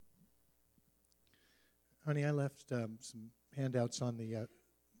Honey, I left some handouts on the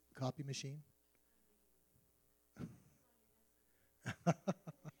copy machine.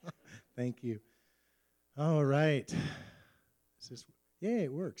 Thank you. All right.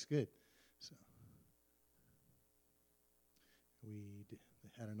 It works. Good. So we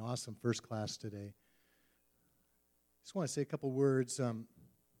had an awesome first class today. Just want to say a couple words.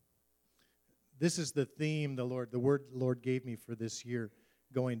 This is the theme the word the Lord gave me for this year,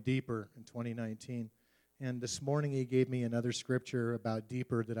 going deeper in 2019. And this morning he gave me another scripture about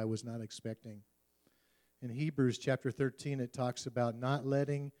deeper that I was not expecting. In Hebrews chapter 13, it talks about not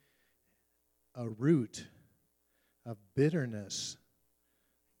letting a root of bitterness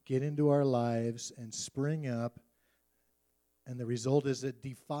get into our lives and spring up, and the result is it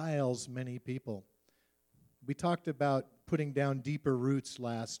defiles many people. We talked about putting down deeper roots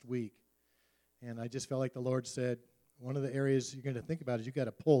last week, and I just felt like the Lord said, one of the areas you're going to think about is you've got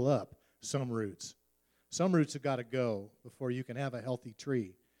to pull up some roots. Some roots have got to go before you can have a healthy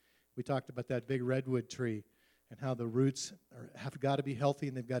tree. We talked about that big redwood tree and how the roots have got to be healthy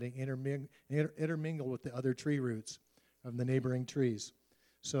and they've got to intermingle with the other tree roots of the neighboring trees.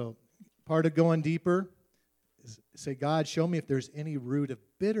 So part of going deeper is say, God, show me if there's any root of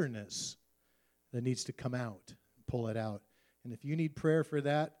bitterness that needs to come out. Pull it out. And if you need prayer for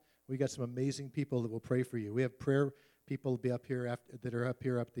that, we got some amazing people that will pray for you. We have prayer people be up here that are up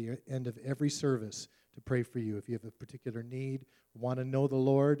here at the end of every service to pray for you. If you have a particular need, want to know the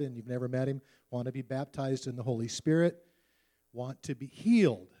Lord and you've never met him, want to be baptized in the Holy Spirit, want to be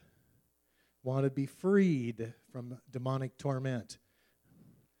healed, want to be freed from demonic torment,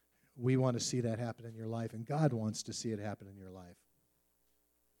 we want to see that happen in your life, and God wants to see it happen in your life.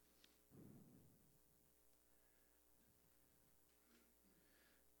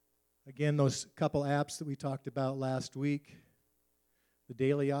 Again, those couple apps that we talked about last week, the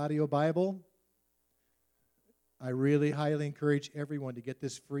Daily Audio Bible, I really highly encourage everyone to get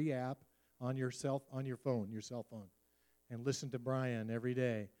this free app on your cell phone, and listen to Brian every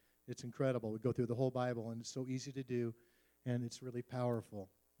day. It's incredible. We go through the whole Bible, and it's so easy to do, and it's really powerful,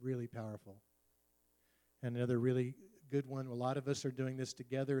 really powerful. And another really good one, a lot of us are doing this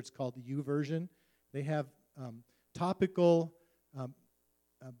together. It's called the YouVersion. They have topical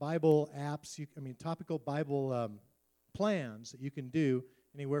Bible apps, topical Bible plans that you can do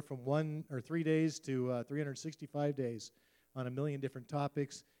anywhere from 1 or 3 days to 365 days on 1 million different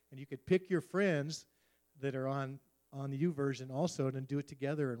topics. And you could pick your friends that are on the YouVersion also and then do it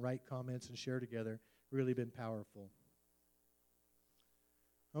together and write comments and share together. Really been powerful.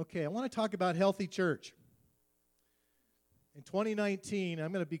 Okay, I want to talk about healthy church. In 2019,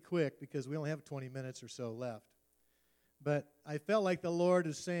 I'm going to be quick because we only have 20 minutes or so left. But I felt like the Lord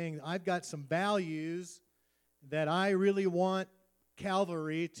is saying, I've got some values that I really want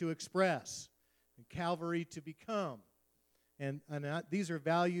Calvary to express and Calvary to become. And these are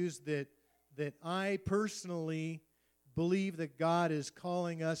values that I personally believe that God is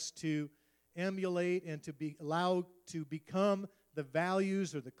calling us to emulate and to be allowed to become the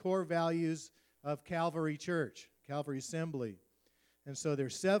values or the core values of Calvary Church, Calvary Assembly. And so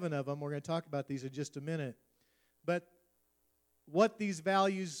there's 7 of them. We're going to talk about these in just a minute. But what these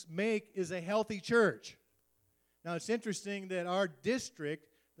values make is a healthy church. Now, it's interesting that our district,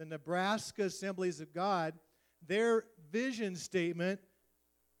 the Nebraska Assemblies of God, their vision statement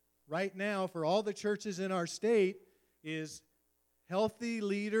right now for all the churches in our state is healthy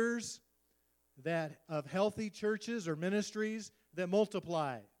leaders of healthy churches or ministries that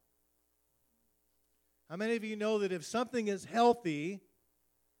multiply. How many of you know that if something is healthy,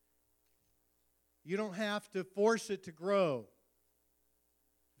 you don't have to force it to grow?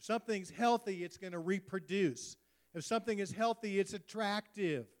 If something's healthy, it's going to reproduce. If something is healthy, it's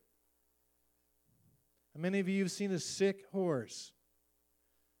attractive. How many of you have seen a sick horse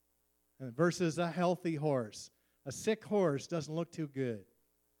versus a healthy horse? A sick horse doesn't look too good.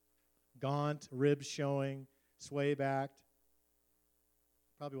 Gaunt, ribs showing, sway-backed.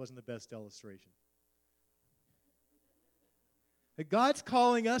 Probably wasn't the best illustration. But God's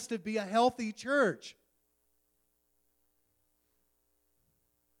calling us to be a healthy church.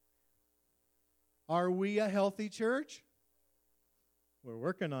 Are we a healthy church? We're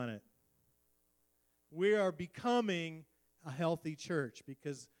working on it. We are becoming a healthy church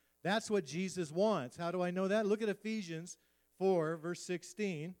because that's what Jesus wants. How do I know that? Look at Ephesians 4, verse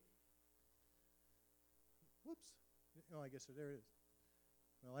 16. Whoops. Oh, I guess there it is.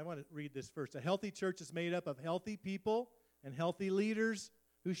 Well, I want to read this first. A healthy church is made up of healthy people and healthy leaders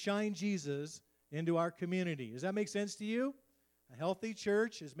who shine Jesus into our community. Does that make sense to you? A healthy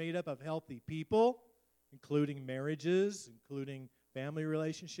church is made up of healthy people, including marriages, including family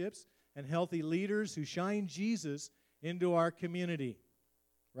relationships, and healthy leaders who shine Jesus into our community.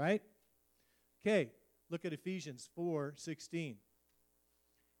 Right? Okay, look at Ephesians 4:16.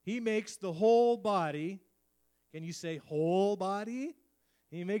 He makes the whole body, can you say whole body?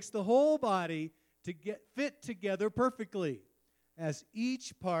 He makes the whole body to get fit together perfectly, as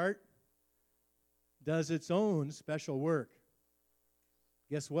each part does its own special work.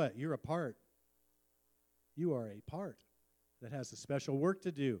 Guess what? You're a part. You are a part that has a special work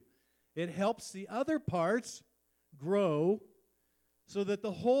to do. It helps the other parts grow so that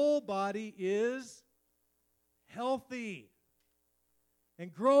the whole body is healthy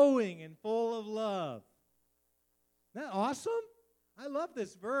and growing and full of love. Isn't that awesome? I love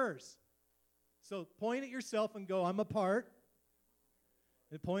this verse. So point at yourself and go, I'm a part.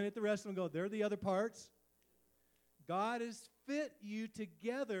 And point at the rest of them and go, they're the other parts. God has fit you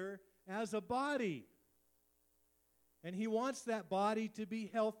together as a body. And He wants that body to be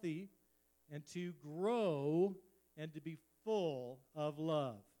healthy and to grow and to be full of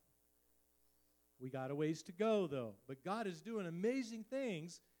love. We got a ways to go, though. But God is doing amazing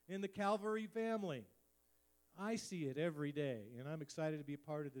things in the Calvary family. I see it every day, and I'm excited to be a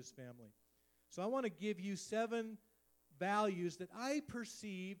part of this family. So I want to give you 7 values that I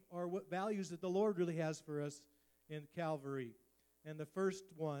perceive are what values that the Lord really has for us in Calvary. And the first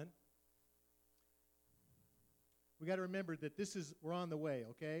one, we got to remember that we're on the way,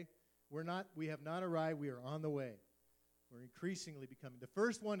 okay? We have not arrived, we are on the way. We're increasingly becoming. The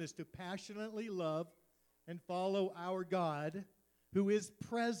first one is to passionately love and follow our God who is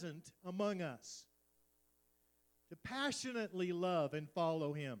present among us. To passionately love and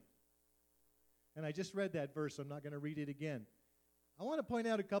follow Him. And I just read that verse, so I'm not going to read it again. I want to point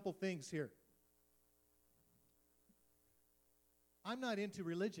out a couple things here. I'm not into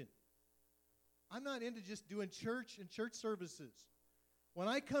religion. I'm not into just doing church and church services. When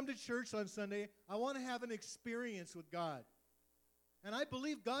I come to church on Sunday, I want to have an experience with God. And I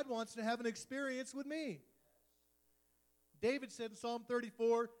believe God wants to have an experience with me. David said in Psalm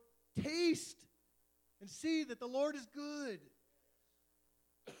 34, taste and see that the Lord is good.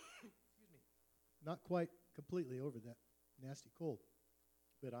 Excuse me. Not quite completely over that nasty cold,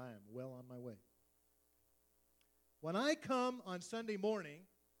 but I am well on my way. When I come on Sunday morning,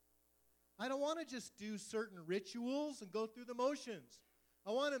 I don't want to just do certain rituals and go through the motions. I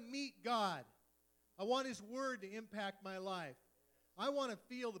want to meet God. I want His Word to impact my life. I want to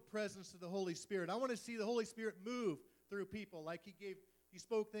feel the presence of the Holy Spirit. I want to see the Holy Spirit move through people like He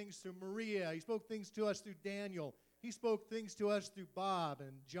spoke things to Maria. He spoke things to us through Daniel. He spoke things to us through Bob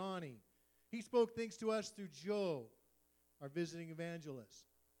and Johnny. He spoke things to us through Joe, our visiting evangelist.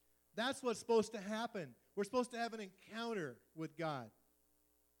 That's what's supposed to happen. We're supposed to have an encounter with God.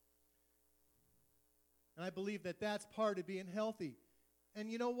 And I believe that that's part of being healthy. And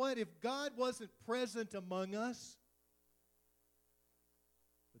you know what? If God wasn't present among us,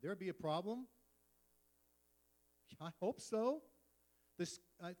 would there be a problem? I hope so.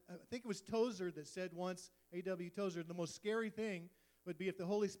 I think it was Tozer that said once, A.W. Tozer, the most scary thing would be if the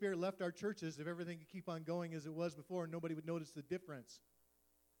Holy Spirit left our churches, if everything could keep on going as it was before and nobody would notice the difference.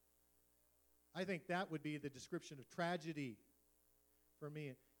 I think that would be the description of tragedy for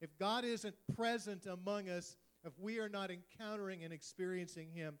me. If God isn't present among us, if we are not encountering and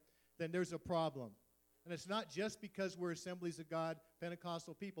experiencing Him, then there's a problem. And it's not just because we're Assemblies of God,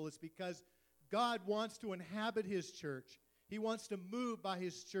 Pentecostal people. It's because God wants to inhabit His church. He wants to move by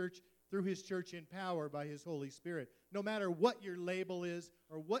His church, through His church in power by His Holy Spirit. No matter what your label is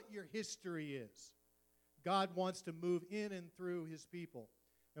or what your history is, God wants to move in and through His people.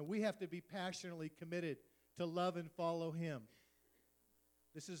 And we have to be passionately committed to love and follow Him.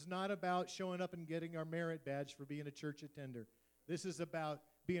 This is not about showing up and getting our merit badge for being a church attender. This is about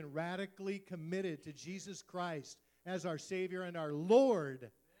being radically committed to Jesus Christ as our Savior and our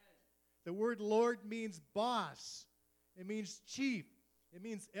Lord. The word Lord means boss. It means chief. It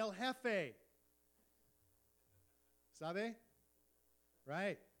means el jefe. ¿Sabe?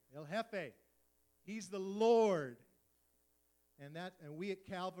 Right. El jefe. He's the Lord. And we at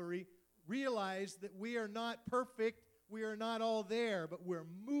Calvary realize that we are not perfect. We are not all there, but we're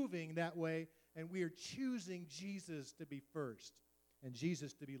moving that way, and we are choosing Jesus to be first and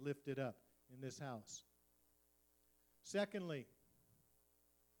Jesus to be lifted up in this house. Secondly,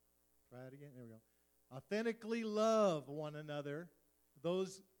 try it again. There we go. Authentically love one another,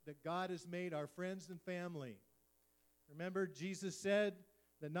 those that God has made our friends and family. Remember, Jesus said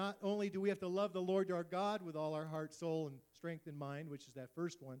that not only do we have to love the Lord our God with all our heart, soul, and strength and mind, which is that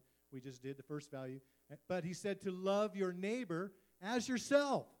first one we just did, the first value, but He said to love your neighbor as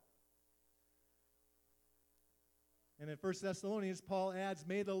yourself. And in 1 Thessalonians, Paul adds,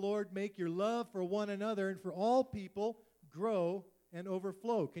 may the Lord make your love for one another and for all people grow and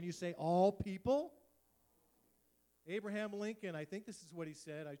overflow. Can you say all people? Abraham Lincoln, I think this is what he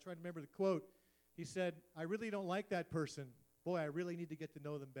said. I try to remember the quote. He said, I really don't like that person. Boy, I really need to get to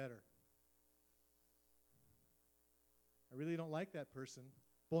know them better. I really don't like that person.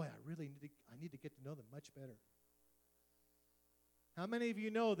 Boy, I need to get to know them much better. How many of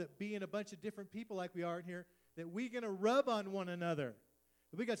you know that being a bunch of different people like we are in here, that we're going to rub on one another?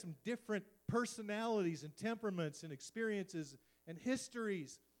 That we got some different personalities and temperaments and experiences and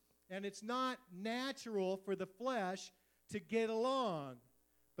histories. And it's not natural for the flesh to get along.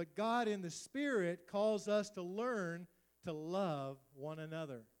 But God in the Spirit calls us to learn to love one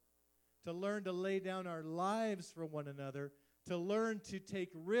another, to learn to lay down our lives for one another, to learn to take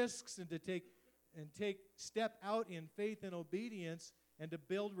risks and to step out in faith and obedience and to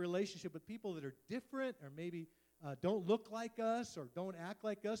build relationship with people that are different or maybe don't look like us or don't act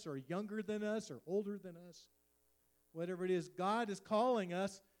like us or younger than us or older than us. Whatever it is, God is calling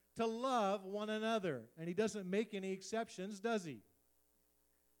us to love one another. And He doesn't make any exceptions, does He?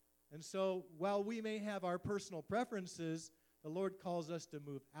 And so while we may have our personal preferences, the Lord calls us to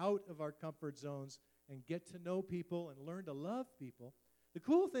move out of our comfort zones and get to know people and learn to love people. The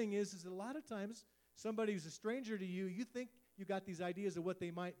cool thing is that a lot of times somebody who's a stranger to you, you think you got these ideas of what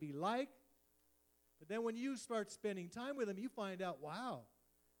they might be like. But then when you start spending time with them, you find out, wow,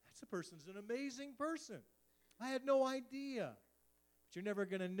 that person's an amazing person. I had no idea. But you're never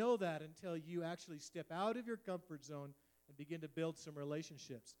going to know that until you actually step out of your comfort zone and begin to build some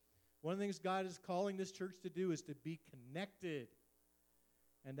relationships. One of the things God is calling this church to do is to be connected.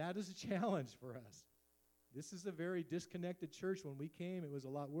 And that is a challenge for us. This is a very disconnected church. When we came, it was a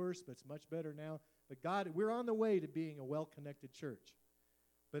lot worse, but it's much better now. But God, we're on the way to being a well-connected church.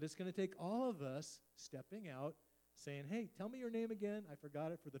 But it's going to take all of us stepping out, saying, hey, tell me your name again. I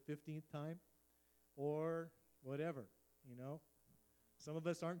forgot it for the 15th time. Or whatever, you know. Some of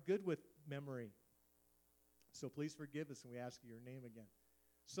us aren't good with memory. So please forgive us when we ask you your name again.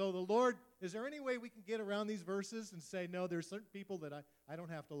 So the Lord, is there any way we can get around these verses and say, no, there's certain people that I don't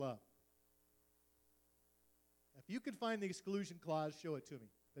have to love? If you can find the exclusion clause, show it to me.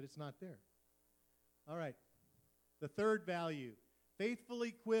 But it's not there. All right. The third value, faithfully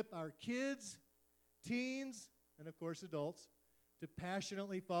equip our kids, teens, and of course adults, to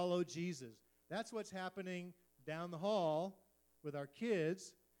passionately follow Jesus. That's what's happening down the hall with our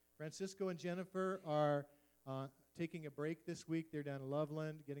kids. Francisco and Jennifer are taking a break this week. They're down in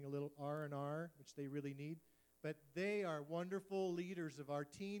Loveland getting a little R&R, which they really need. But they are wonderful leaders of our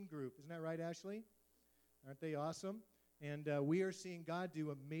teen group. Isn't that right, Ashley? Aren't they awesome? And we are seeing God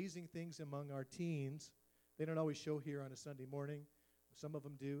do amazing things among our teens. They don't always show here on a Sunday morning. Some of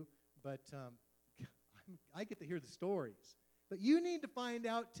them do. But I get to hear the stories. But you need to find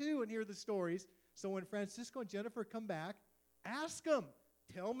out, too, and hear the stories. So when Francisco and Jennifer come back, ask them.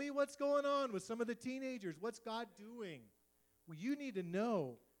 Tell me what's going on with some of the teenagers. What's God doing? Well, you need to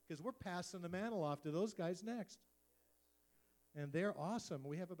know, because we're passing the mantle off to those guys next. And they're awesome.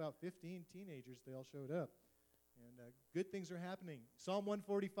 We have about 15 teenagers. They all showed up. And good things are happening. Psalm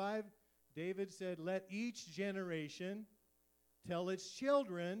 145, David said, let each generation tell its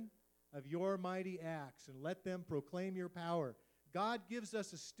children of your mighty acts, and let them proclaim your power. God gives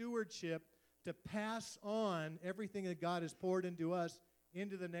us a stewardship to pass on everything that God has poured into us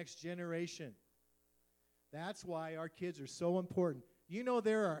into the next generation. That's why our kids are so important. You know,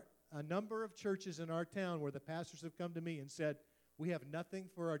 there are a number of churches in our town where the pastors have come to me and said, we have nothing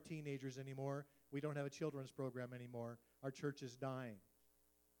for our teenagers anymore. We don't have a children's program anymore. Our church is dying.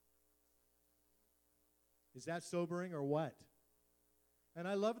 Is that sobering or what? And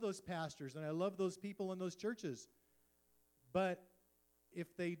I love those pastors and I love those people in those churches. But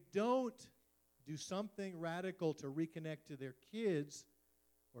if they don't do something radical to reconnect to their kids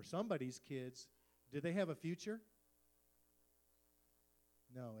or somebody's kids, do they have a future?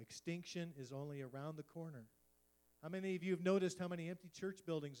 No, extinction is only around the corner. How many of you have noticed how many empty church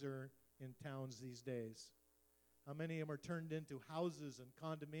buildings are in towns these days? How many of them are turned into houses and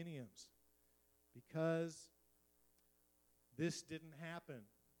condominiums? Because this didn't happen.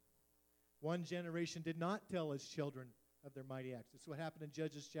 One generation did not tell its children of their mighty acts. It's what happened in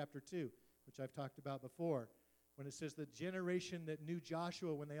Judges chapter 2, which I've talked about before, when it says the generation that knew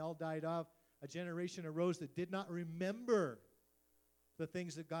Joshua, when they all died off, a generation arose that did not remember the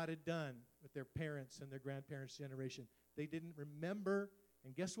things that God had done with their parents and their grandparents' generation. They didn't remember,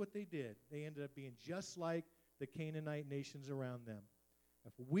 and guess what they did? They ended up being just like the Canaanite nations around them.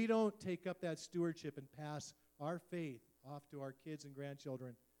 If we don't take up that stewardship and pass our faith off to our kids and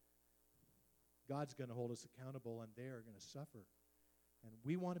grandchildren, God's going to hold us accountable, and they are going to suffer. And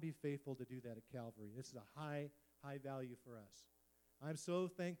we want to be faithful to do that at Calvary. This is a high value for us. I'm so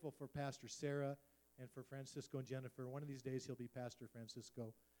thankful for Pastor Sarah and for Francisco and Jennifer. One of these days he'll be Pastor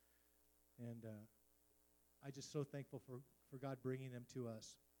Francisco. And I'm just so thankful for God bringing them to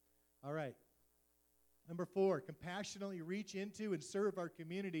us. All right. Number 4, compassionately reach into and serve our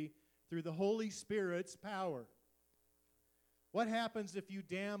community through the Holy Spirit's power. What happens if you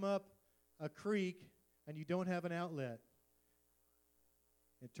dam up a creek and you don't have an outlet?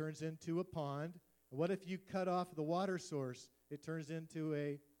 It turns into a pond. What if you cut off the water source? It turns into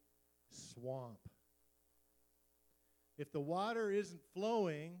a swamp. If the water isn't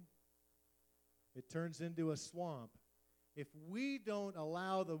flowing, it turns into a swamp. If we don't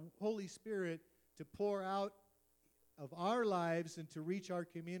allow the Holy Spirit to pour out of our lives and to reach our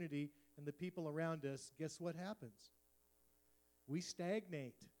community and the people around us, guess what happens? We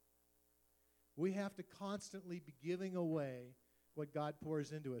stagnate. We have to constantly be giving away what God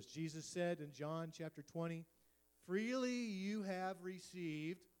pours into us. Jesus said in John chapter 20, freely you have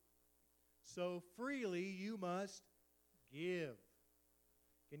received, so freely you must give.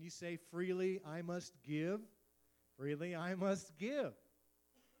 Can you say, freely I must give? Freely I must give.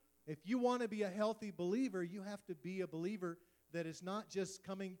 If you want to be a healthy believer, you have to be a believer that is not just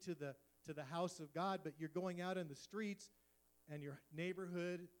coming to the house of God, but you're going out in the streets and your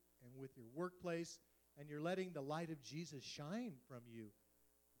neighborhood and with your workplace, and you're letting the light of Jesus shine from you.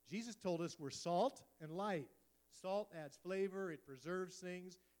 Jesus told us we're salt and light. Salt adds flavor, it preserves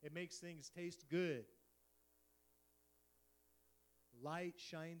things, it makes things taste good. Light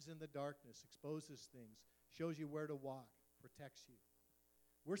shines in the darkness, exposes things, shows you where to walk, protects you.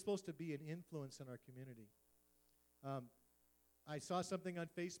 We're supposed to be an influence in our community. I saw something on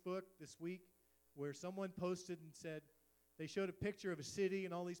Facebook this week where someone posted and said, they showed a picture of a city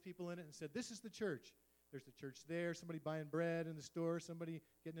and all these people in it and said, this is the church. There's the church there, somebody buying bread in the store, somebody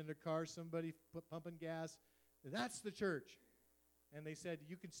getting in their car, somebody pumping gas. That's the church. And they said,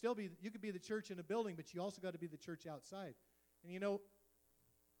 you could be the church in a building, but you also got to be the church outside. And you know,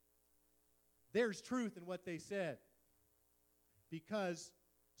 there's truth in what they said. Because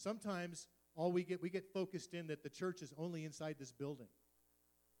sometimes we get focused in that the church is only inside this building.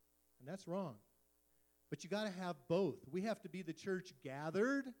 And that's wrong. But you got to have both. We have to be the church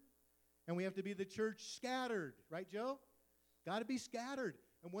gathered, and we have to be the church scattered. Right, Joe? Got to be scattered.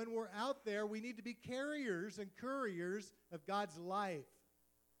 And when we're out there, we need to be carriers and couriers of God's life.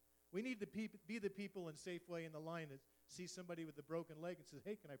 We need to be the people in Safeway in the line that see somebody with a broken leg and says,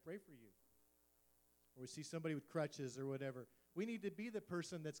 hey, can I pray for you? Or we see somebody with crutches or whatever. We need to be the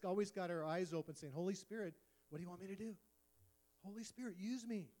person that's always got our eyes open saying, Holy Spirit, what do you want me to do? Holy Spirit, use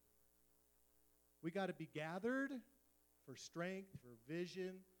me. We got to be gathered for strength, for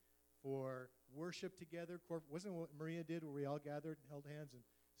vision, for worship together. Wasn't what Maria did where we all gathered and held hands and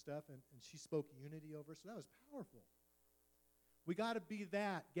stuff, and she spoke unity over us? So that was powerful. We got to be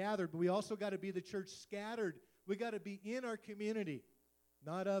that, gathered, but we also got to be the church scattered. We got to be in our community,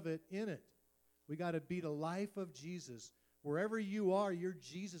 not of it, in it. We got to be the life of Jesus. Wherever you are, you're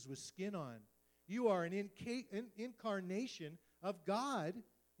Jesus with skin on. You are an incarnation of God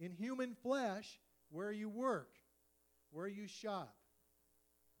in human flesh where you work, where you shop.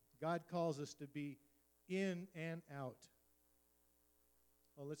 God calls us to be in and out.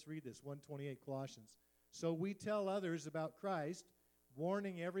 Well, let's read this, 1:28 Colossians. So we tell others about Christ,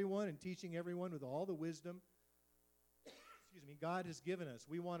 warning everyone and teaching everyone with all the wisdom God has given us.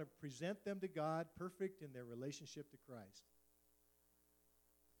 We want to present them to God perfect in their relationship to Christ.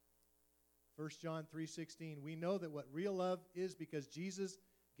 1 John 3:16, we know that what real love is because Jesus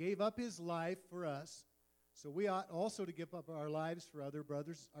gave up his life for us, so we ought also to give up our lives for our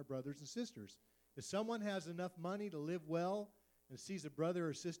brothers and sisters. If someone has enough money to live well and sees a brother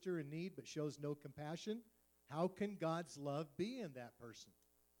or sister in need but shows no compassion, how can God's love be in that person?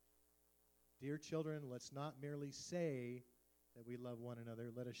 Dear children, let's not merely say that we love one another.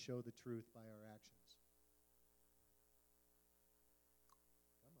 Let us show the truth by our actions.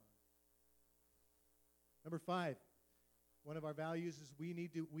 Come on. Number 5, one of our values is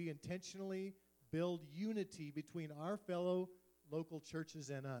we intentionally build unity between our fellow local churches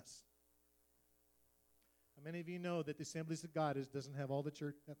and us. How many of you know that the Assemblies of God doesn't have all the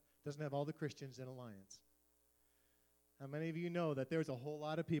Christians in alliance? How many of you know that there's a whole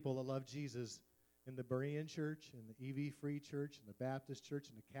lot of people that love Jesus in the Berean Church, in the EV Free Church, in the Baptist Church,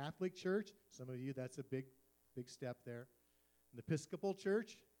 in the Catholic Church? Some of you, that's a big step there. In the Episcopal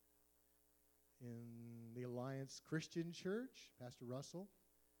Church, in the Alliance Christian Church, Pastor Russell.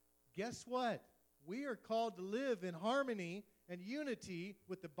 Guess what? We are called to live in harmony and unity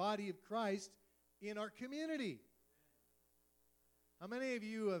with the body of Christ in our community. How many of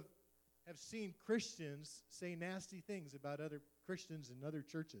you have seen Christians say nasty things about other Christians in other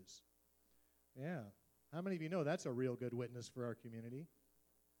churches? Yeah. How many of you know that's a real good witness for our community?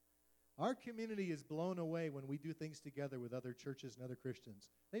 Our community is blown away when we do things together with other churches and other Christians.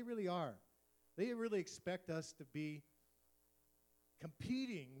 They really are. They really expect us to be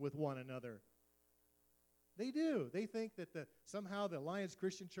competing with one another. They do. They think that somehow the Alliance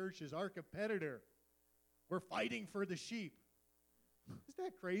Christian Church is our competitor. We're fighting for the sheep. Isn't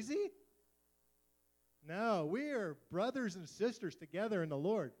that crazy? No, we are brothers and sisters together in the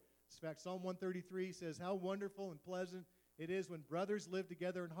Lord. In fact, Psalm 133 says, how wonderful and pleasant it is when brothers live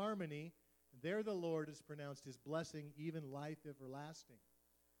together in harmony. There the Lord has pronounced his blessing, even life everlasting.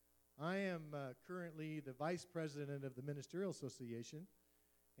 I am currently the vice president of the Ministerial Association,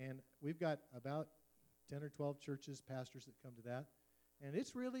 and we've got about 10 or 12 churches, pastors that come to that, and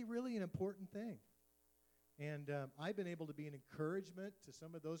it's really, really an important thing. And I've been able to be an encouragement to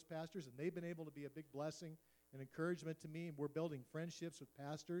some of those pastors, and they've been able to be a big blessing and encouragement to me, and we're building friendships with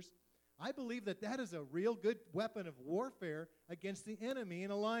pastors. I believe that that is a real good weapon of warfare against the enemy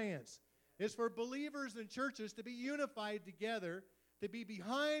in Alliance. It's for believers and churches to be unified together, to be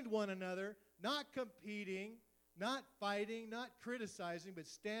behind one another, not competing, not fighting, not criticizing, but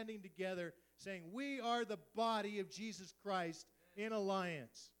standing together, saying we are the body of Jesus Christ in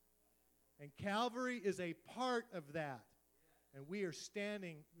Alliance. And Calvary is a part of that. And we are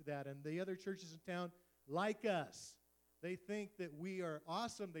standing with that. And the other churches in town, like us, they think that we are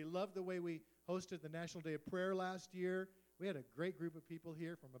awesome. They love the way we hosted the National Day of Prayer last year. We had a great group of people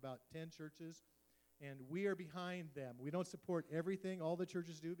here from about 10 churches, and we are behind them. We don't support everything all the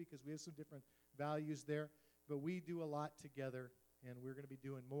churches do because we have some different values there, but we do a lot together, and we're going to be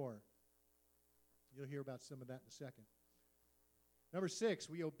doing more. You'll hear about some of that in a second. Number 6,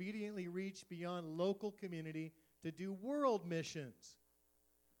 we obediently reach beyond local community to do world missions.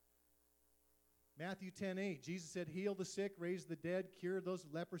 Matthew 10:8, Jesus said, heal the sick, raise the dead, cure those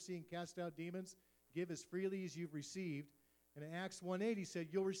with leprosy, and cast out demons. Give as freely as you've received. And in Acts 1:8, he said,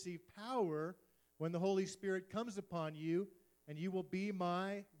 you'll receive power when the Holy Spirit comes upon you, and you will be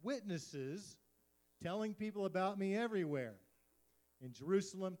my witnesses, telling people about me everywhere. In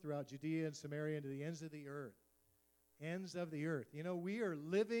Jerusalem, throughout Judea and Samaria, and to the ends of the earth. Ends of the earth. You know, we are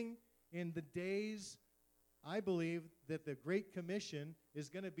living in the days, I believe, that the Great Commission is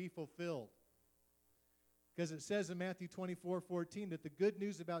going to be fulfilled. Because it says in Matthew 24:14 that the good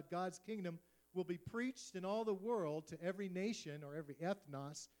news about God's kingdom will be preached in all the world to every nation or every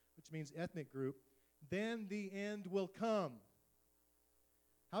ethnos, which means ethnic group. Then the end will come.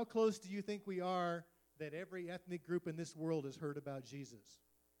 How close do you think we are that every ethnic group in this world has heard about Jesus?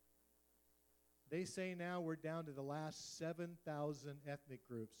 They say now we're down to the last 7,000 ethnic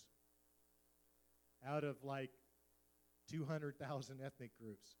groups out of like 200,000 ethnic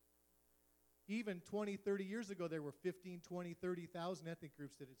groups. Even 20, 30 years ago, there were 15, 20, 30,000 ethnic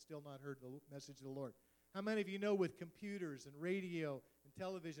groups that had still not heard the message of the Lord. How many of you know with computers and radio and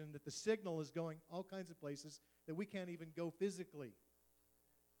television that the signal is going all kinds of places that we can't even go physically?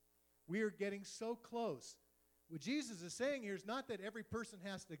 We are getting so close. What Jesus is saying here is not that every person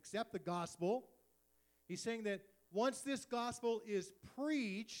has to accept the gospel. He's saying that once this gospel is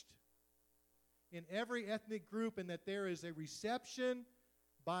preached in every ethnic group and that there is a reception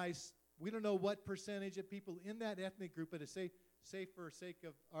by, we don't know what percentage of people in that ethnic group, but say for sake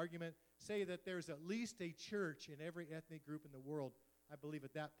of argument, say that there's at least a church in every ethnic group in the world, I believe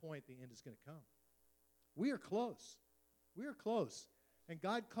at that point the end is going to come. We are close. We are close. And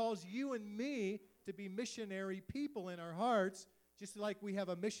God calls you and me to be missionary people in our hearts, just like we have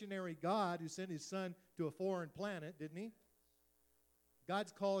a missionary God who sent his son to a foreign planet, didn't he?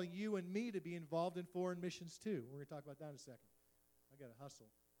 God's calling you and me to be involved in foreign missions too. We're going to talk about that in a second. I got to hustle.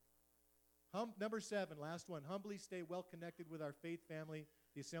 Number 7, last one. Humbly stay well connected with our faith family,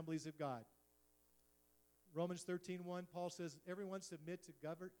 the Assemblies of God. Romans 13:1, Paul says, everyone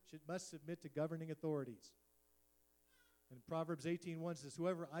must submit to governing authorities. And Proverbs 18:1 says,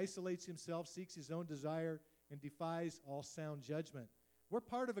 whoever isolates himself seeks his own desire and defies all sound judgment. We're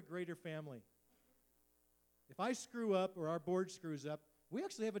part of a greater family. If I screw up or our board screws up, we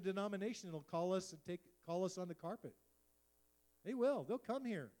actually have a denomination that will call us and call us on the carpet. They will. They'll come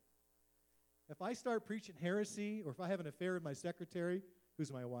here. If I start preaching heresy or if I have an affair with my secretary,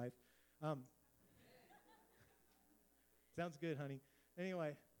 who's my wife, sounds good, honey.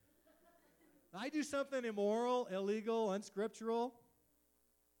 Anyway, I do something immoral, illegal, unscriptural,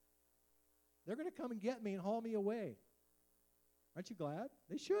 they're going to come and get me and haul me away. Aren't you glad?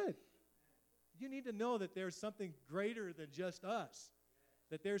 They should. You need to know that there's something greater than just us.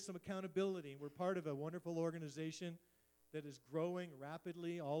 that there's some accountability. We're part of a wonderful organization that is growing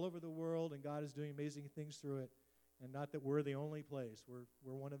rapidly all over the world, and God is doing amazing things through it. And not that we're the only place.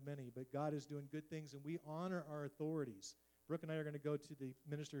 We're one of many. But God is doing good things, and we honor our authorities. Brooke and I are going to go to the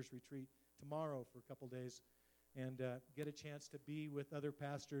ministers' retreat tomorrow for a couple days and get a chance to be with other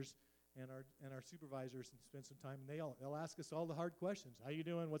pastors and our supervisors and spend some time. And they'll ask us all the hard questions. How you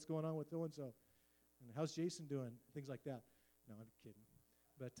doing? What's going on with so-and-so? And how's Jason doing? Things like that. No, I'm kidding.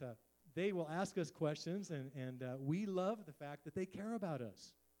 But they will ask us questions, and we love the fact that they care about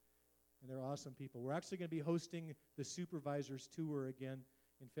us. And they're awesome people. We're actually going to be hosting the supervisors tour again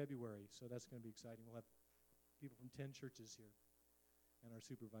in February, so that's going to be exciting. We'll have people from 10 churches here and our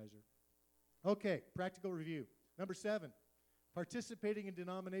supervisor. Okay, practical review. Number 7, participating in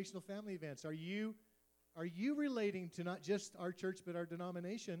denominational family events. Are you relating to not just our church but our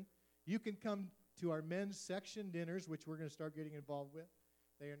denomination? You can come to our men's section dinners, which we're going to start getting involved with.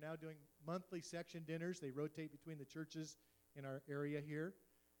 They are now doing monthly section dinners. They rotate between the churches in our area here.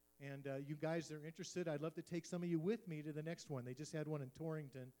 And you guys that are interested, I'd love to take some of you with me to the next one. They just had one in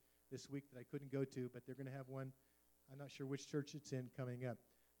Torrington this week that I couldn't go to, but they're going to have one, I'm not sure which church it's in, coming up.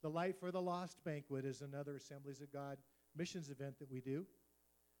 The Light for the Lost Banquet is another Assemblies of God missions event that we do.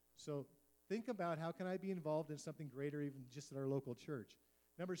 So think about, how can I be involved in something greater even just at our local church?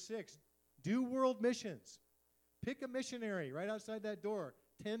 Number 6, do world missions. Pick a missionary right outside that door.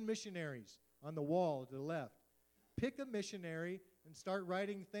 10 missionaries on the wall to the left. Pick a missionary and start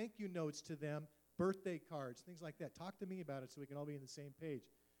writing thank you notes to them, birthday cards, things like that. Talk to me about it so we can all be on the same page.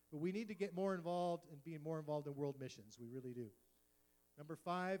 But we need to get more involved and be more involved in world missions. We really do. Number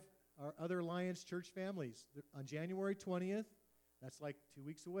 5, our other Alliance church families. On January 20th, that's like 2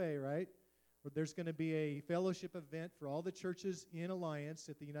 weeks away, right? There's going to be a fellowship event for all the churches in Alliance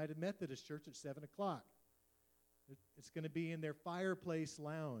at the United Methodist Church at 7 o'clock. It's going to be in their fireplace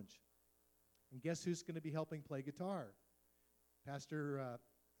lounge. And guess who's going to be helping play guitar? Pastor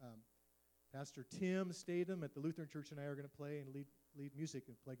Tim Statham at the Lutheran Church and I are going to play and lead music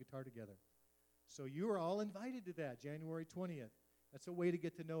and play guitar together. So you are all invited to that, January 20th. That's a way to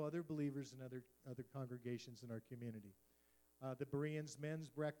get to know other believers and other congregations in our community. The Bereans Men's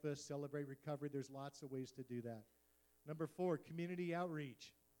Breakfast, Celebrate Recovery. There's lots of ways to do that. Number 4, community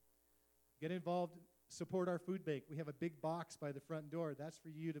outreach. Get involved. Support our food bank. We have a big box by the front door. That's for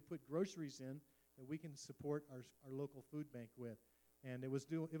you to put groceries in that we can support our local food bank with. And it was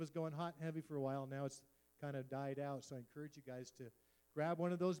going hot and heavy for a while. Now it's kind of died out. So I encourage you guys to grab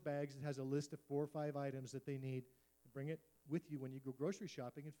one of those bags. It has a list of 4 or 5 items that they need. And bring it with you when you go grocery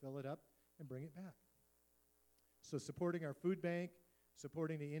shopping and fill it up and bring it back. So supporting our food bank,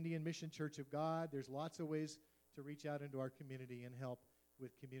 supporting the Indian Mission Church of God. There's lots of ways to reach out into our community and help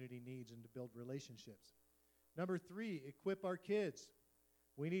with community needs and to build relationships. Number 3, equip our kids.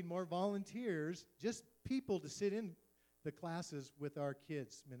 We need more volunteers, just people to sit in the classes with our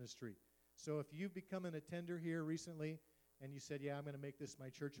kids ministry. So if you've become an attender here recently and you said, yeah, I'm going to make this my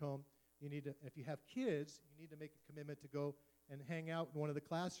church home, you need to, if you have kids, you need to make a commitment to go and hang out in one of the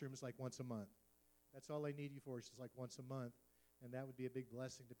classrooms like once a month. That's all I need you for, is just like once a month. And that would be a big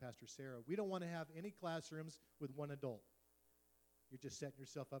blessing to Pastor Sarah. We don't want to have any classrooms with one adult. You're just setting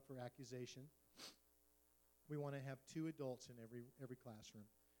yourself up for accusation. We want to have 2 adults in every classroom.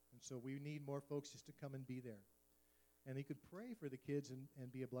 And so we need more folks just to come and be there. And you could pray for the kids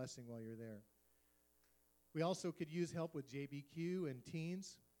and be a blessing while you're there. We also could use help with JBQ and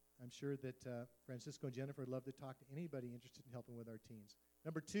teens. I'm sure that Francisco and Jennifer would love to talk to anybody interested in helping with our teens.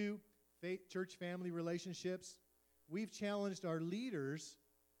 Number 2, faith, church, family relationships. We've challenged our leaders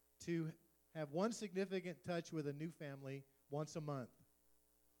to have one significant touch with a new family once a month.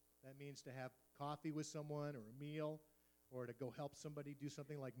 That means to have coffee with someone or a meal, or to go help somebody do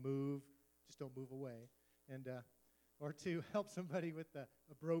something like move. Just don't move away. And or to help somebody with a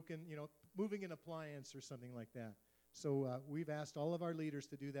broken, moving an appliance or something like that. So we've asked all of our leaders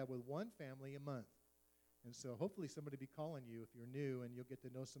to do that with one family a month. And so hopefully somebody will be calling you if you're new, and you'll get to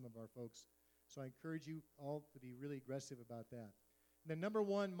know some of our folks. So I encourage you all to be really aggressive about that. And then number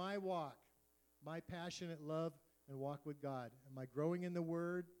 1, my walk, my passionate love and walk with God. Am I growing in the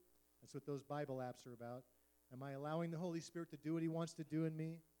Word? That's what those Bible apps are about. Am I allowing the Holy Spirit to do what He wants to do in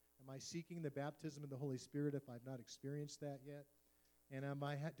me? Am I seeking the baptism of the Holy Spirit if I've not experienced that yet? And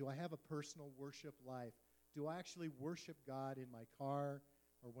do I have a personal worship life? Do I actually worship God in my car,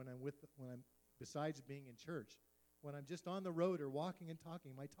 or when I'm besides being in church? When I'm just on the road or walking and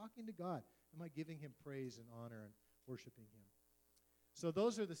talking, am I talking to God? Am I giving Him praise and honor and worshiping Him? So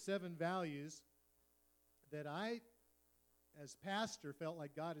those are the 7 values that I, as pastor, felt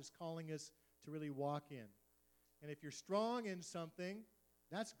like God is calling us to really walk in. And if you're strong in something,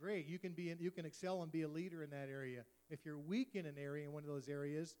 That's great. You can excel and be a leader in that area. If you're weak in an area, in one of those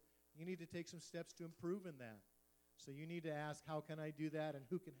areas, you need to take some steps to improve in that. So you need to ask, how can I do that, and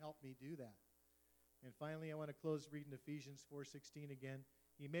who can help me do that? And finally, I want to close reading Ephesians 4:16 again.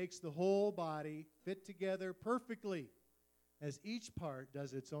 He makes the whole body fit together perfectly. As each part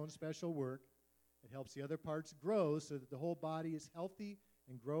does its own special work, it helps the other parts grow so that the whole body is healthy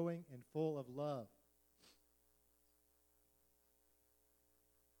and growing and full of love.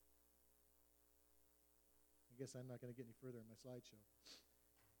 I guess I'm not going to get any further in my slideshow.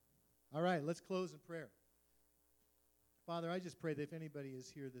 All right, let's close in prayer. Father, I just pray that if anybody is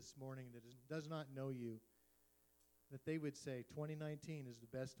here this morning that does not know you, that they would say 2019 is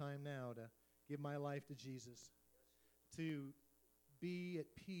the best time now to give my life to Jesus, to be at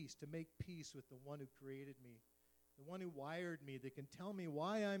peace, to make peace with the one who created me, the one who wired me, that can tell me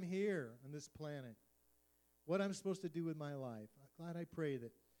why I'm here on this planet, what I'm supposed to do with my life. God, I pray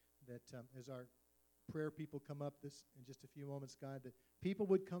that as our prayer people come up in just a few moments, God, that people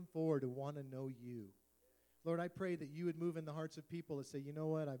would come forward to want to know you. Lord, I pray that you would move in the hearts of people that say, you know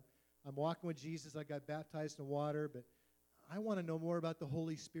what, I'm walking with Jesus, I got baptized in water, but I want to know more about the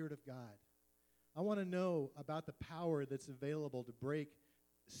Holy Spirit of God. I want to know about the power that's available to break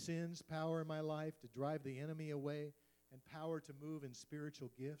sin's power in my life, to drive the enemy away, and power to move in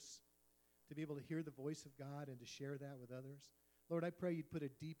spiritual gifts, to be able to hear the voice of God and to share that with others. Lord, I pray you'd put a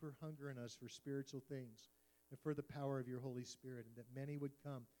deeper hunger in us for spiritual things and for the power of your Holy Spirit, and that many would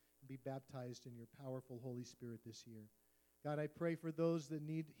come and be baptized in your powerful Holy Spirit this year. God, I pray for those that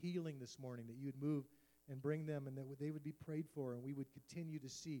need healing this morning, that you would move and bring them, and that they would be prayed for, and we would continue to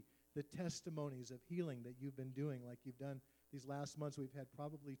see the testimonies of healing that you've been doing like you've done these last months. We've had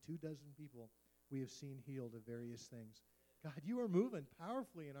probably 24 people we have seen healed of various things. God, you are moving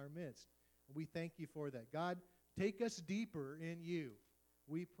powerfully in our midst, and we thank you for that. God, take us deeper in you,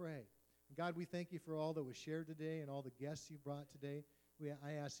 we pray. And God, we thank you for all that was shared today and all the guests you brought today.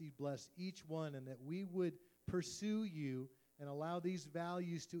 I ask you to bless each one, and that we would pursue you and allow these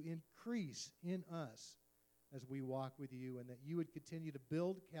values to increase in us as we walk with you, and that you would continue to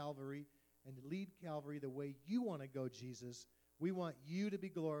build Calvary and lead Calvary the way you want to go, Jesus. We want you to be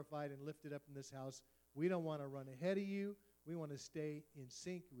glorified and lifted up in this house. We don't want to run ahead of you. We want to stay in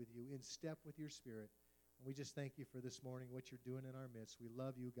sync with you, in step with your Spirit. And we just thank you for this morning, what you're doing in our midst. We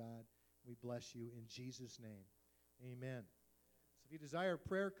love you, God. We bless you in Jesus' name. Amen. So if you desire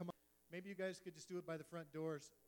prayer, come on. Maybe you guys could just do it by the front doors.